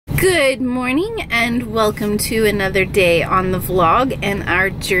Good morning and welcome to another day on the vlog and our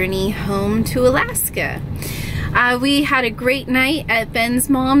journey home to Alaska. We had a great night at Ben's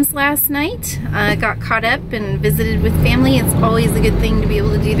mom's last night. Got caught up and visited with family. It's always a good thing to be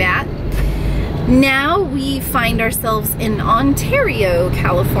able to do that. Now we find ourselves in Ontario,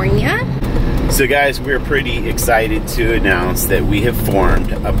 California. So guys, we're pretty excited to announce that we have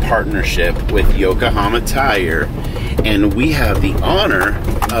formed a partnership with Yokohama Tire, and we have the honor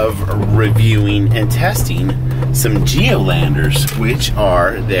of reviewing and testing some Geolanders, which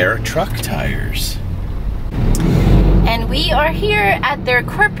are their truck tires. And we are here at their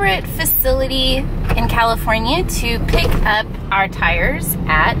corporate facility in California to pick up our tires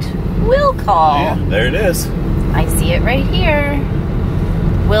at Will Call. Yeah, there it is. I see it right here.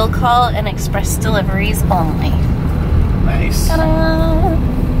 Will Call and express deliveries only. Nice. Ta-da!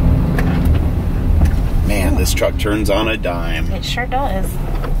 Man, this truck turns on a dime. It sure does.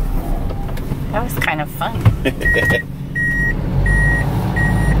 That was kind of fun.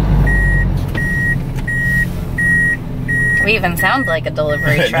 We even sound like a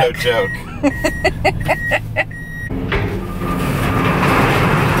delivery truck. No joke.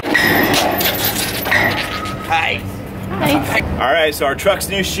 Hi. Hi. All right, so our truck's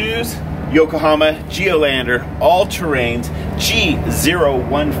new shoes, Yokohama Geolandar All-Terrains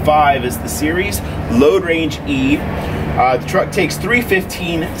G015 is the series, load range E. The truck takes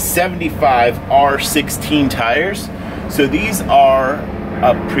 315/75 R16 tires, so these are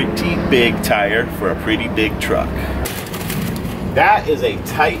a pretty big tire for a pretty big truck. That is a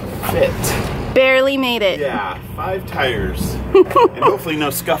tight fit. Barely made it. Yeah, 5 tires. And hopefully no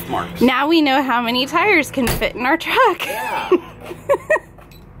scuff marks. Now we know how many tires can fit in our truck. Yeah.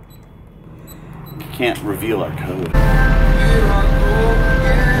 Can't reveal our code.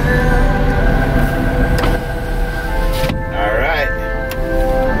 All right.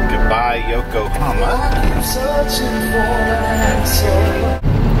 Goodbye, Yokohama.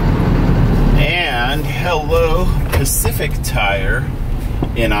 And hello, Pacific Tire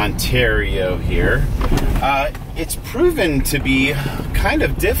in Ontario here. It's proven to be kind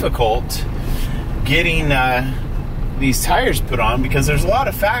of difficult getting these tires put on because there's a lot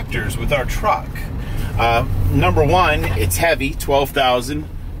of factors with our truck. Number one, it's heavy,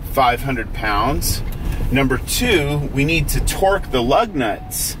 12,500 pounds. Number two, we need to torque the lug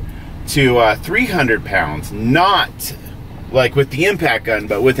nuts to 300 pounds, not like with the impact gun,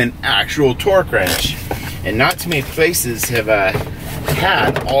 but with an actual torque wrench. And not too many places have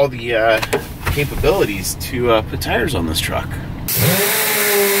had all the capabilities to put tires on this truck.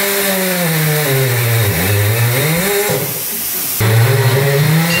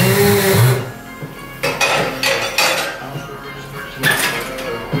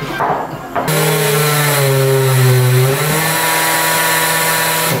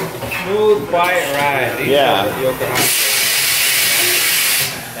 Smooth, quiet ride. These Yeah. You'll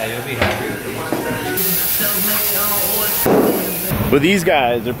be happy with these. But these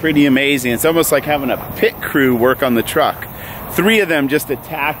guys are pretty amazing. It's almost like having a pit crew work on the truck. 3 of them just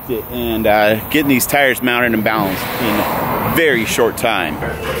attacked it and getting these tires mounted and balanced in a very short time.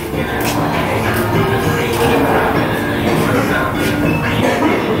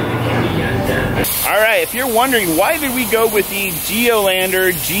 All right, if you're wondering why did we go with the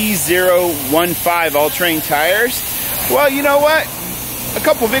Geolandar G015 all-terrain tires, well, you know what? A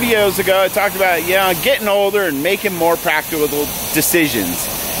couple videos ago, I talked about, getting older and making more practical decisions.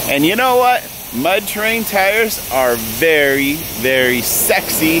 And you know what? Mud terrain tires are very, very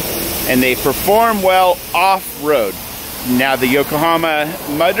sexy and they perform well off-road. Now the Yokohama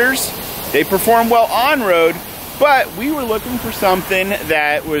mudders, they perform well on-road, but we were looking for something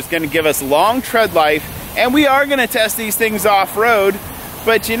that was going to give us long tread life, and we are going to test these things off-road.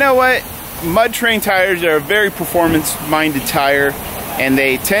 But you know what? Mud terrain tires are a very performance-minded tire, and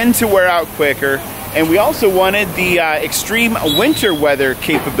they tend to wear out quicker. And we also wanted the extreme winter weather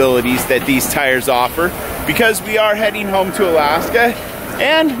capabilities that these tires offer, because we are heading home to Alaska,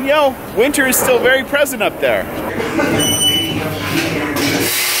 and winter is still very present up there.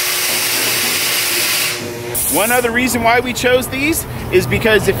 One other reason why we chose these is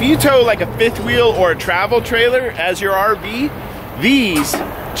because if you tow like a 5th wheel or a travel trailer as your RV, these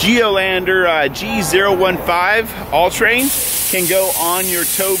Geolandar G015 all-terrain can go on your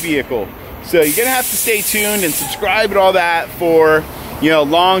tow vehicle. So you're gonna have to stay tuned and subscribe and all that for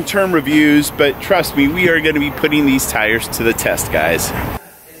long-term reviews, but trust me, we are gonna be putting these tires to the test, guys.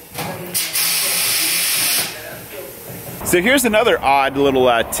 So here's another odd little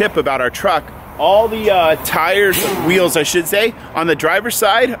tip about our truck. All the tires, wheels I should say, on the driver's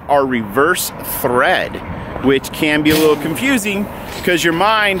side are reverse thread. which can be a little confusing because your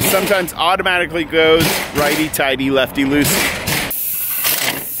mind sometimes automatically goes righty-tighty, lefty-loosey.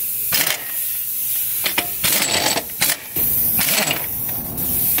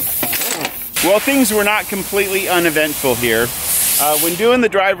 Well, things were not completely uneventful here. When doing the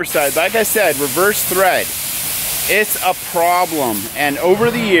driver's side, like I said, reverse thread, it's a problem. And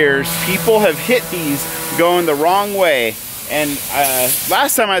over the years, people have hit these going the wrong way. And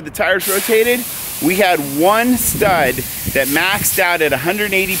last time I had the tires rotated, we had one stud that maxed out at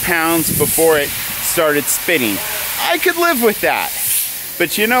 180 pounds before it started spinning. I could live with that.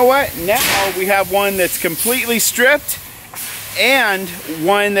 But you know what? Now we have one that's completely stripped and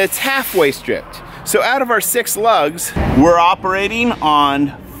one that's halfway stripped. So out of our 6 lugs, we're operating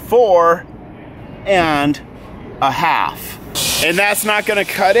on 4 1/2. And that's not gonna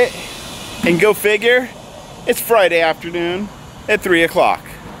cut it. And go figure, it's Friday afternoon at 3 o'clock.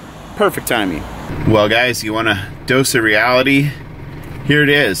 Perfect timing. Well guys, you want a dose of reality? Here it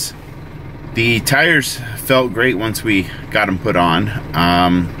is. The tires felt great once we got them put on.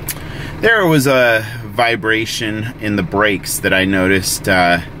 There was a vibration in the brakes that I noticed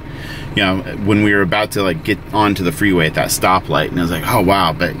you know, when we were about to like get onto the freeway at that stoplight, and I was like, oh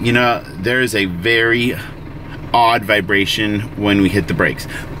wow. But you know, there is a very odd vibration when we hit the brakes.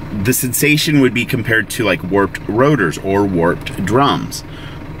 The sensation would be compared to like warped rotors or warped drums,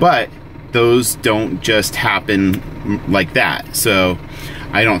 but those don't just happen like that. So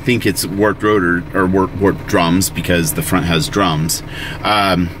I don't think it's warped rotor or warped drums because the front has drums.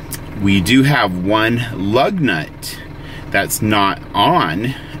 We do have one lug nut that's not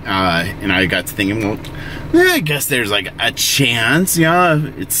on, and I got to thinking, well, I guess there's like a chance, yeah,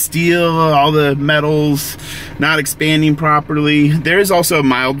 it's steel, all the metals not expanding properly. There is also a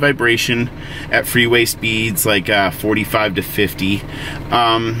mild vibration at freeway speeds, like 45 to 50.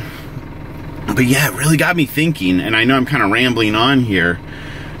 But yeah, it really got me thinking, and I know I'm kind of rambling on here,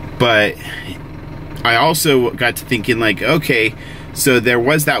 but I also got to thinking like, okay, so there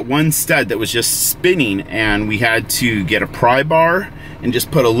was that one stud that was just spinning, and we had to get a pry bar and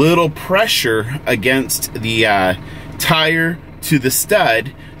just put a little pressure against the tire to the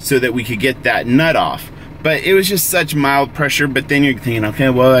stud so that we could get that nut off. But it was just such mild pressure. But then you're thinking, okay,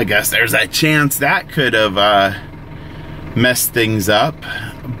 well, I guess there's that chance that could have messed things up.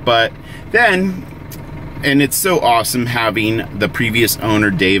 But then, and it's so awesome having the previous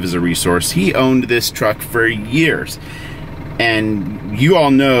owner, Dave, as a resource. He owned this truck for years. And you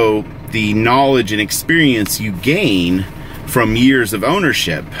all know the knowledge and experience you gain from years of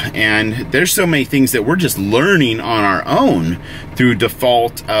ownership. And there's so many things that we're just learning on our own through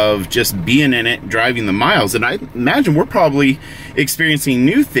default of just being in it, driving the miles. And I imagine we're probably experiencing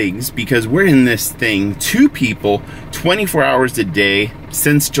new things because we're in this thing, 2 people, 24 hours a day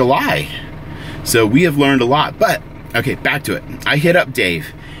since July. So we have learned a lot. But, okay, back to it. I hit up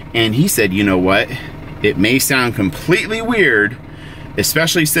Dave, and he said, you know what? It may sound completely weird,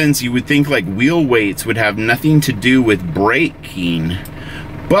 especially since you would think like wheel weights would have nothing to do with braking,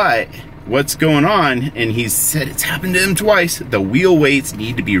 but what's going on, and he said it's happened to him twice, the wheel weights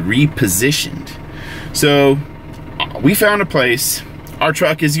need to be repositioned. So we found a place. Our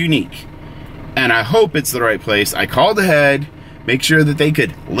truck is unique, and I hope it's the right place. I called ahead, make sure that they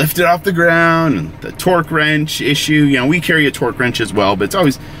could lift it off the ground, and the torque wrench issue, you know, we carry a torque wrench as well, but it's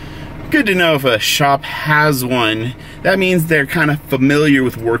always good to know if a shop has one. That means they're kind of familiar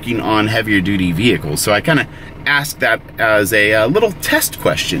with working on heavier duty vehicles. So I kind of asked that as a little test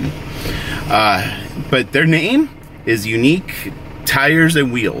question. But their name is Unique Tires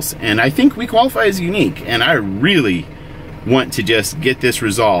and Wheels. And I think we qualify as unique. And I really want to just get this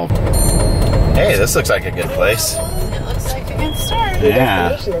resolved. Hey, this looks like a good place. It looks like a good start. Yeah.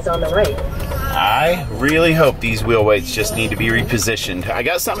 The destination is on the right. I really hope these wheel weights just need to be repositioned. I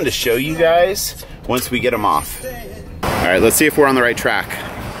got something to show you guys once we get them off. All right, let's see if we're on the right track.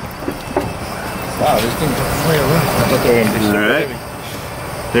 Wow, this thing's way around. I thought they were gonna be so heavy.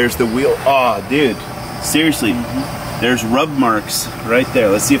 There's the wheel. Oh, dude, seriously, there's rub marks right there.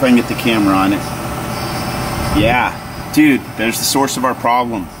 Let's see if I can get the camera on it. Yeah, dude, there's the source of our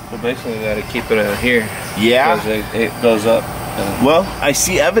problem. So basically, we gotta keep it here. Yeah. Because it goes up. Well, I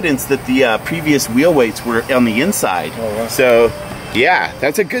see evidence that the previous wheel weights were on the inside. Oh, wow. So, yeah,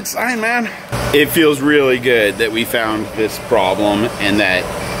 that's a good sign, man. It feels really good that we found this problem and that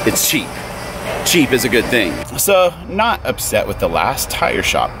it's cheap. Cheap is a good thing. So, not upset with the last tire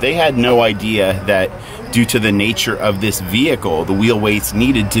shop. They had no idea that due to the nature of this vehicle, the wheel weights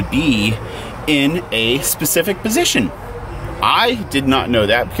needed to be in a specific position. I did not know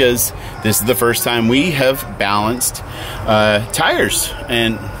that because this is the first time we have balanced tires,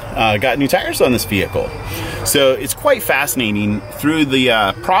 and got new tires on this vehicle. So it's quite fascinating through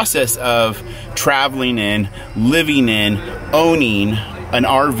the process of traveling in, living in, owning an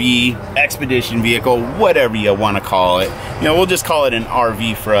RV, expedition vehicle, whatever you want to call it. You know, we'll just call it an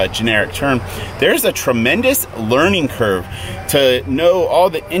RV for a generic term. There's a tremendous learning curve to know all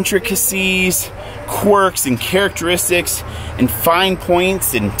the intricacies, quirks, and characteristics, and fine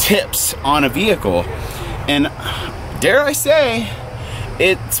points and tips on a vehicle. And dare I say,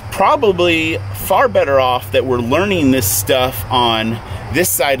 it's probably far better off that we're learning this stuff on this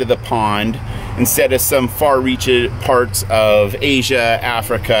side of the pond instead of some far-reaching parts of Asia,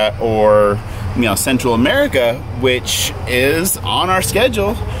 Africa, or, you know, Central America, which is on our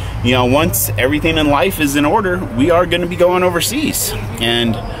schedule. You know, once everything in life is in order, we are going to be going overseas.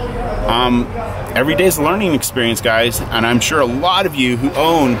 And every day's a learning experience, guys. And I'm sure a lot of you who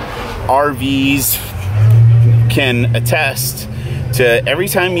own RVs can attest to every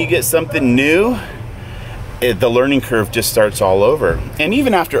time you get something new, the learning curve just starts all over. And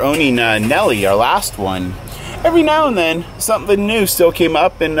even after owning Nelly, our last one, every now and then something new still came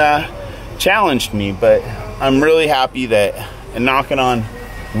up and challenged me. But I'm really happy that, and knocking on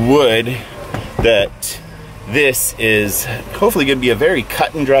wood, that this is hopefully going to be a very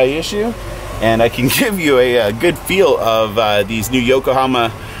cut and dry issue, and I can give you a good feel of these new Yokohama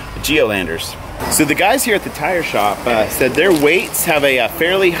Geolandars. So the guys here at the tire shop said their weights have a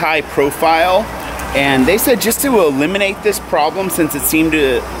fairly high profile, and they said just to eliminate this problem, since it seemed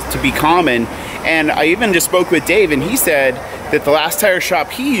to be common. And I even just spoke with Dave, and he said that the last tire shop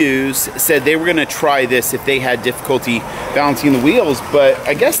he used said they were going to try this if they had difficulty balancing the wheels. But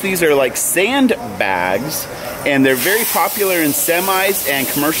I guess these are like sandbags, and they're very popular in semis and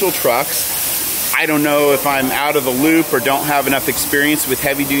commercial trucks. I don't know if I'm out of the loop or don't have enough experience with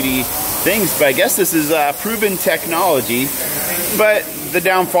heavy-duty things, but I guess this is proven technology. But the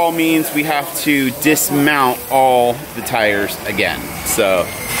downfall means we have to dismount all the tires again. So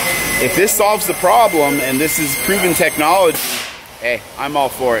if this solves the problem and this is proven technology, hey, I'm all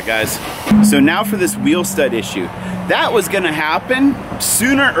for it, guys. So now for this wheel stud issue. That was gonna happen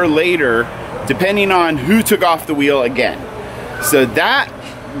sooner or later, depending on who took off the wheel again. So that,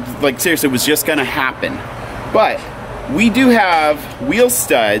 like, seriously, was just gonna happen. But we do have wheel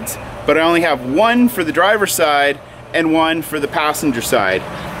studs, but I only have one for the driver's side and one for the passenger side.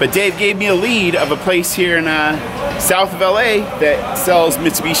 But Dave gave me a lead of a place here in south of LA that sells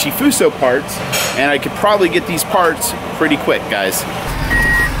Mitsubishi Fuso parts, and I could probably get these parts pretty quick, guys.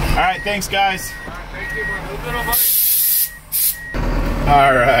 All right, thanks, guys.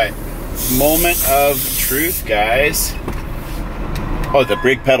 All right, moment of truth, guys. Oh, the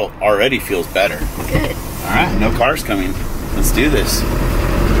brake pedal already feels better. Good. All right, no cars coming. Let's do this.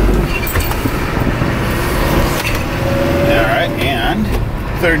 All right, and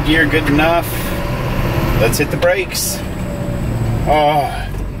third gear good enough. Let's hit the brakes. Oh,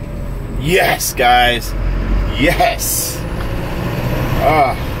 yes, guys. Yes.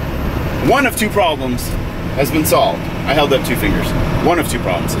 One of two problems has been solved. I held up two fingers. One of two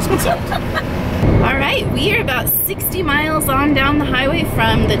problems has been solved. All right, we are about 60 miles on down the highway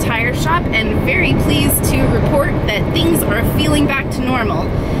from the tire shop, and very pleased to report that things are feeling back to normal.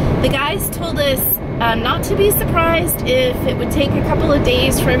 The guys told us not to be surprised if it would take a couple of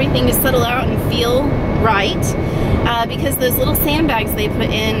days for everything to settle out and feel right, because those little sandbags they put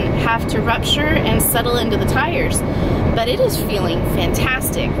in have to rupture and settle into the tires. But it is feeling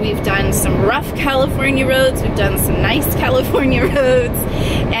fantastic. We've done some rough California roads, we've done some nice California roads,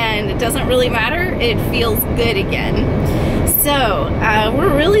 and it doesn't really matter, it feels good again. So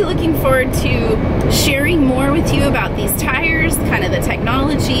we're really looking forward to sharing more with you about these tires, kind of the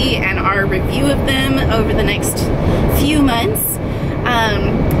technology and our review of them over the next few months.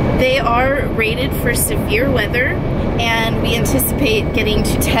 They are rated for severe weather, and we anticipate getting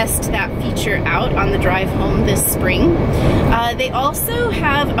to test that feature out on the drive home this spring. They also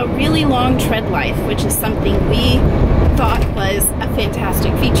have a really long tread life, which is something we thought was a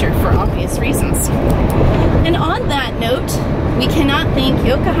fantastic feature for obvious reasons. And on that note, we cannot thank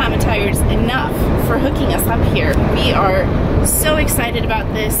Yokohama Tires enough for hooking us up here. We are so excited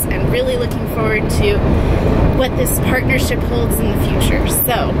about this and really looking forward to what this partnership holds in the future.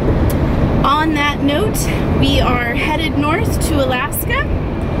 So, on that note, we are headed north to Alaska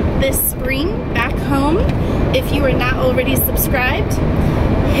this spring, back home. If you are not already subscribed,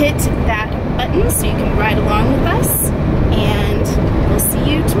 hit that button so you can ride along with us, and we'll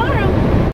see you tomorrow.